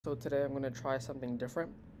So today I'm going to try something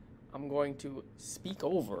different. I'm going to speak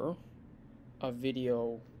over a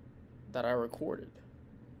video that I recorded.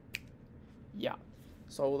 Yeah.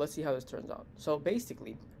 So let's see how this turns out. So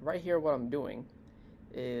basically, right here what I'm doing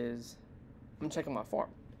is I'm checking my farm.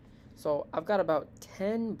 So I've got about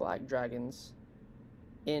 10 black dragons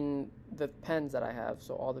in the pens that I have,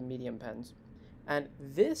 so all the medium pens. And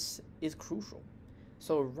this is crucial.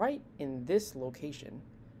 So right in this location,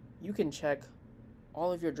 you can check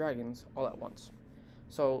all of your dragons all at once.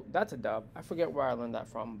 So that's a dub. I forget where I learned that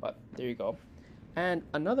from, but there you go. And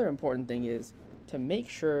another important thing is to make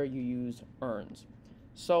sure you use urns.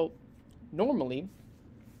 So normally,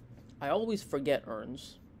 I always forget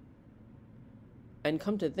urns. And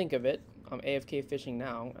come to think of it, I'm AFK fishing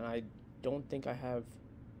now, and I don't think I have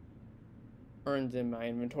urns in my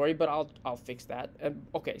inventory, but I'll fix that.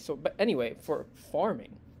 Okay, so but anyway, for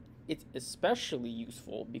farming, it's especially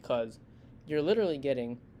useful because you're literally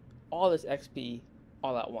getting all this XP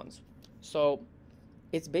all at once. So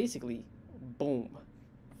it's basically boom,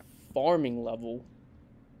 farming level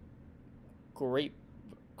grape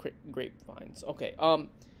grapevines. Okay,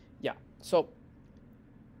 yeah. So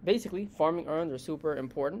basically, farming urns are super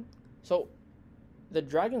important. So the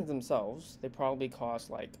dragons themselves, they probably cost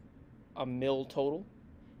like a mil total,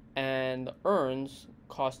 and the urns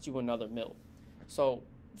cost you another mil. So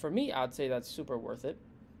for me, I'd say that's super worth it.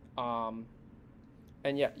 Um,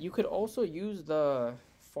 and yeah, you could also use the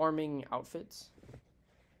farming outfits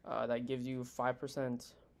that gives you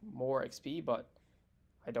 5% more XP, but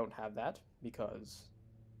I don't have that because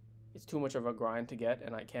it's too much of a grind to get,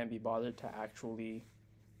 and I can't be bothered to actually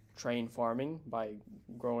train farming by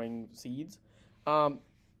growing seeds. Um,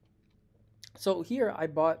 so here I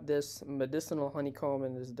bought this medicinal honeycomb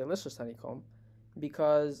and this delicious honeycomb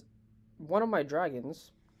because one of my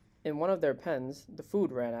dragons, in one of their pens, the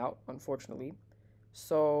food ran out, unfortunately.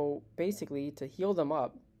 So basically, to heal them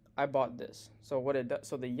up, I bought this. So what it does,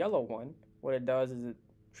 so the yellow one, what it does is it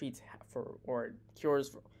treats for or it cures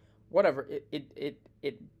for whatever.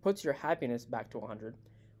 It puts your happiness back to 100.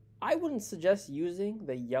 I wouldn't suggest using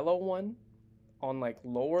the yellow one on like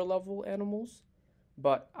lower level animals,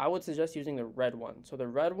 but I would suggest using the red one. So the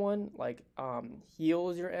red one like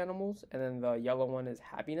heals your animals, and then the yellow one is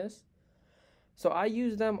happiness. So I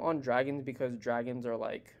use them on dragons because dragons are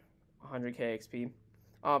like 100k XP.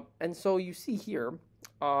 And so you see here,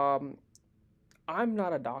 um, I'm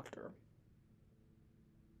not a doctor.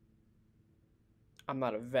 I'm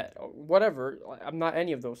not a vet or whatever. I'm not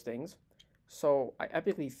any of those things. So I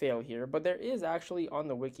epically fail here. But there is actually on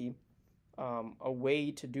the wiki a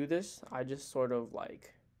way to do this. I just sort of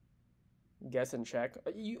like guess and check.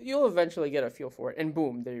 You'll eventually get a feel for it. And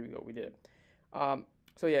boom, there you go. We did it.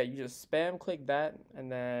 So yeah, you just spam click that,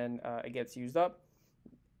 and then it gets used up.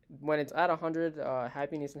 When it's at 100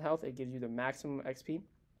 happiness and health, it gives you the maximum XP.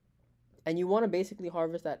 And you want to basically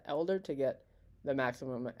harvest that elder to get the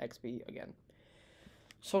maximum XP again.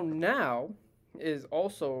 So now is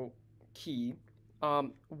also key.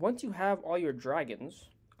 Once you have all your dragons,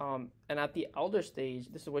 and at the elder stage,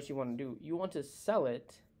 this is what you want to do. You want to sell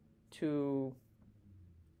it to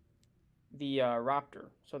the raptor.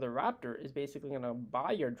 So the raptor is basically going to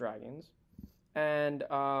buy your dragons, and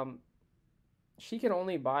she can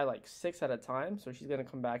only buy like 6 at a time. So she's going to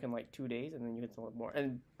come back in like 2 days, and then you can sell it more.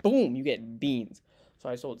 And boom, you get beans. So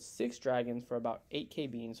I sold 6 dragons for about 8k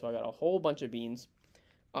beans. So I got a whole bunch of beans.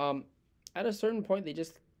 At a certain point, they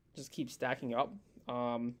just keep stacking up.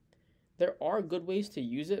 There are good ways to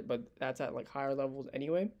use it, but that's at like higher levels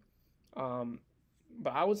anyway.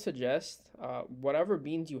 But I would suggest whatever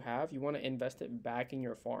beans you have, you want to invest it back in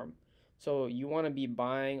your farm. So you want to be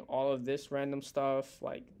buying all of this random stuff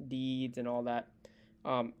like deeds and all that.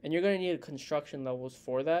 And you're going to need construction levels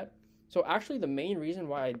for that. So actually the main reason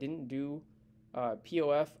why I didn't do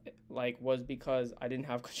POF was because I didn't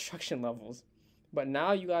have construction levels. But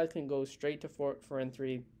now you guys can go straight to 4 and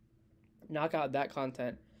 3, knock out that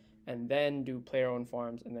content, and then do player-owned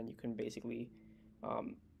farms, and then you can basically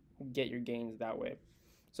get your gains that way.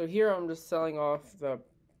 So here I'm just selling off the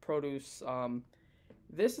produce.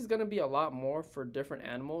 This is going to be a lot more for different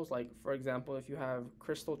animals. Like, for example, if you have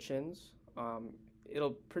crystal chins,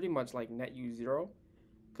 it'll pretty much like net you 0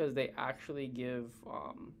 because they actually give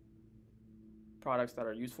products that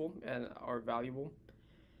are useful and are valuable.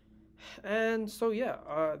 And so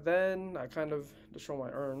yeah, then I kind of just show my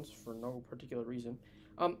urns for no particular reason.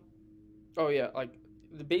 Oh yeah, like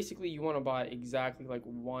basically you want to buy exactly like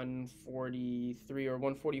 143 or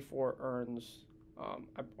 144 urns.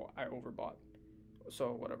 I overbought,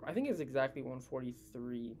 so whatever. I think it's exactly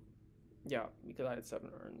 143. Yeah, because I had 7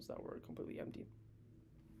 urns that were completely empty.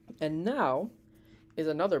 And now is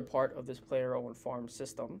another part of this player-owned farm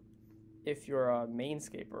system. If you're a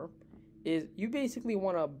mainscaper, is you basically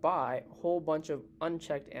want to buy a whole bunch of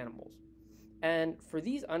unchecked animals. And for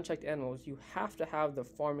these unchecked animals, you have to have the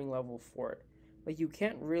farming level for it. Like you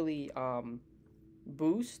can't really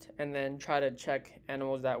boost and then try to check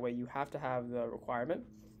animals that way. You have to have the requirement.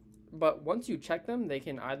 But once you check them, they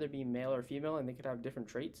can either be male or female, and they could have different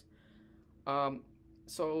traits. Um,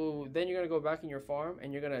 so then you're gonna go back in your farm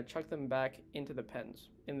and you're gonna chuck them back into the pens,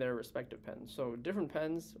 in their respective pens. So different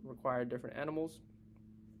pens require different animals.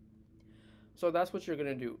 So that's what you're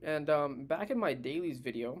gonna do. And back in my dailies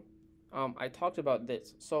video, I talked about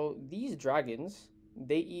this. So these dragons,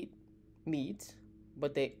 they eat meat,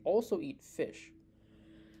 but they also eat fish.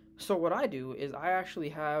 So what I do is I actually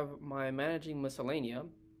have my managing miscellanea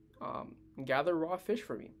gather raw fish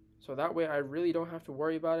for me. So that way I really don't have to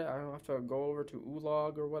worry about it. I don't have to go over to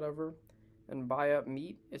Ulog or whatever and buy up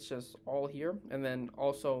meat. It's just all here. And then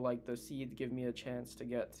also like the seed give me a chance to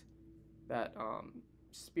get that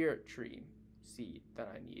spirit tree seed that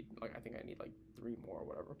I need. Like I think I need like 3 more or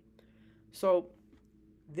whatever. So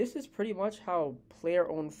this is pretty much how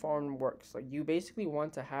player-owned farm works. Like you basically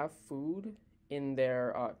want to have food in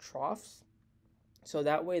their troughs, so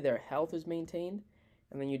that way their health is maintained,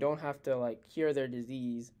 and then you don't have to like cure their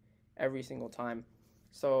disease every single time.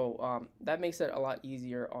 So that makes it a lot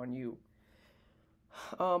easier on you.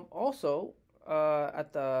 Also,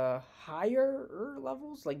 at the higher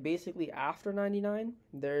levels, like basically after 99,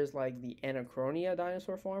 there's like the Anachronia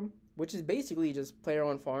dinosaur farm, which is basically just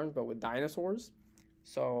player-owned farms but with dinosaurs.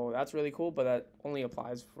 So that's really cool, but that only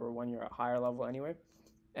applies for when you're at higher level anyway.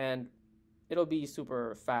 And it'll be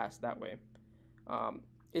super fast that way.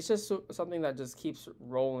 It's just something that just keeps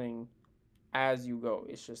rolling as you go.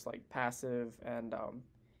 It's just like passive, and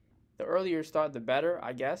the earlier you start, the better,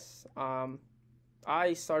 I guess.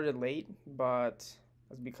 I started late, but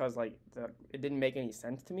that's because like it didn't make any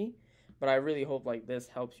sense to me. But I really hope like this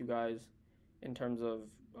helps you guys in terms of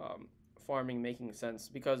farming making sense,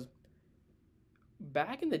 because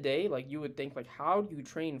back in the day, like you would think like, how do you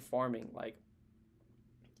train farming? Like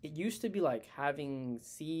it used to be like having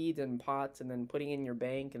seeds and pots and then putting in your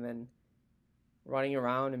bank and then running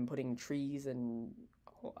around and putting trees and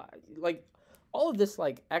like all of this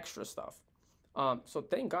like extra stuff. So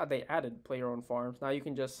thank God they added player-owned farms. Now you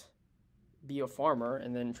can just be a farmer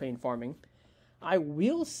and then train farming. I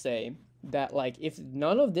will say that like if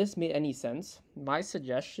none of this made any sense, my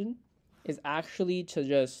suggestion is actually to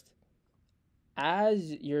just,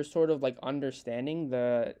 as you're sort of like understanding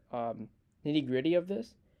the nitty-gritty of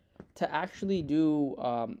this, to actually do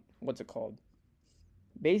what's it called?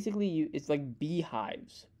 Basically, it's like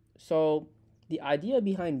beehives. So the idea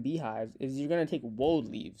behind beehives is you're gonna take woad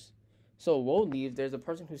leaves. So woad leaves, there's a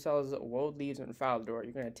person who sells woad leaves in Falador.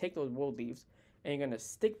 You're gonna take those woad leaves and you're gonna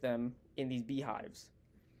stick them in these beehives.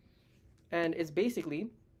 And it's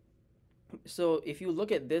basically, so if you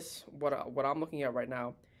look at this, what I'm looking at right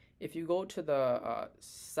now, if you go to the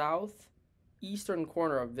southeastern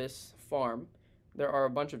corner of this farm, there are a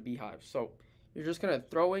bunch of beehives. So you're just gonna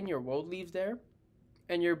throw in your woad leaves there,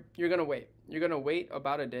 and you're gonna wait. You're gonna wait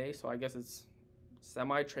about a day. So I guess it's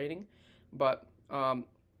semi-training, but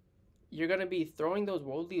you're gonna be throwing those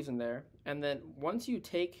woad leaves in there, and then once you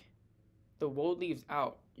take the woad leaves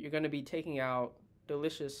out, you're gonna be taking out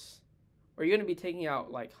delicious, or you're gonna be taking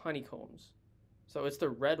out like honeycombs. So it's the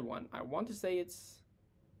red one. I want to say it's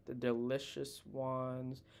the delicious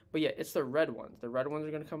ones, but yeah, it's the red ones. The red ones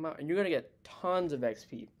are gonna come out, and you're gonna get tons of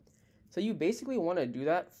XP. So you basically want to do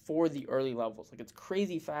that for the early levels. Like it's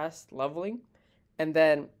crazy fast leveling, and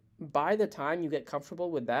then by the time you get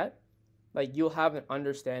comfortable with that, like you'll have an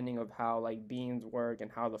understanding of how like beans work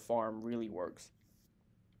and how the farm really works.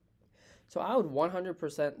 So I would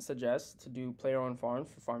 100% suggest to do player-owned farms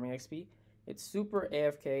for farming XP. It's super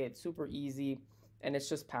AFK, it's super easy, and it's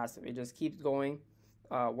just passive. It just keeps going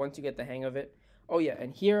once you get the hang of it. Oh yeah,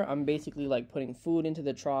 and here I'm basically like putting food into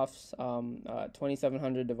the troughs.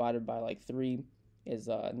 2,700 divided by like 3 is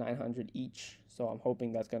 900 each. So I'm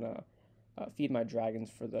hoping that's gonna feed my dragons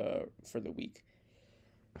for the week.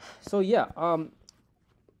 So yeah,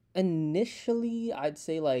 initially I'd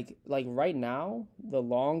say like right now, the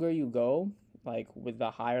longer you go, like with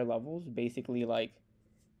the higher levels, basically like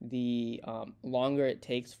the longer it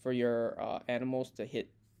takes for your animals to hit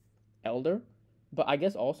elder. But I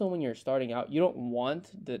guess also when you're starting out, you don't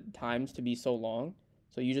want the times to be so long.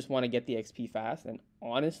 So you just want to get the XP fast. And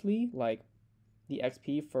honestly, like the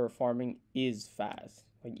XP for farming is fast.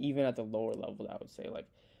 Like even at the lower levels, I would say. Like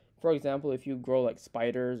for example, if you grow like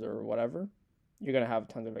spiders or whatever, you're gonna have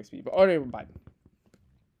tons of XP. But already, bye.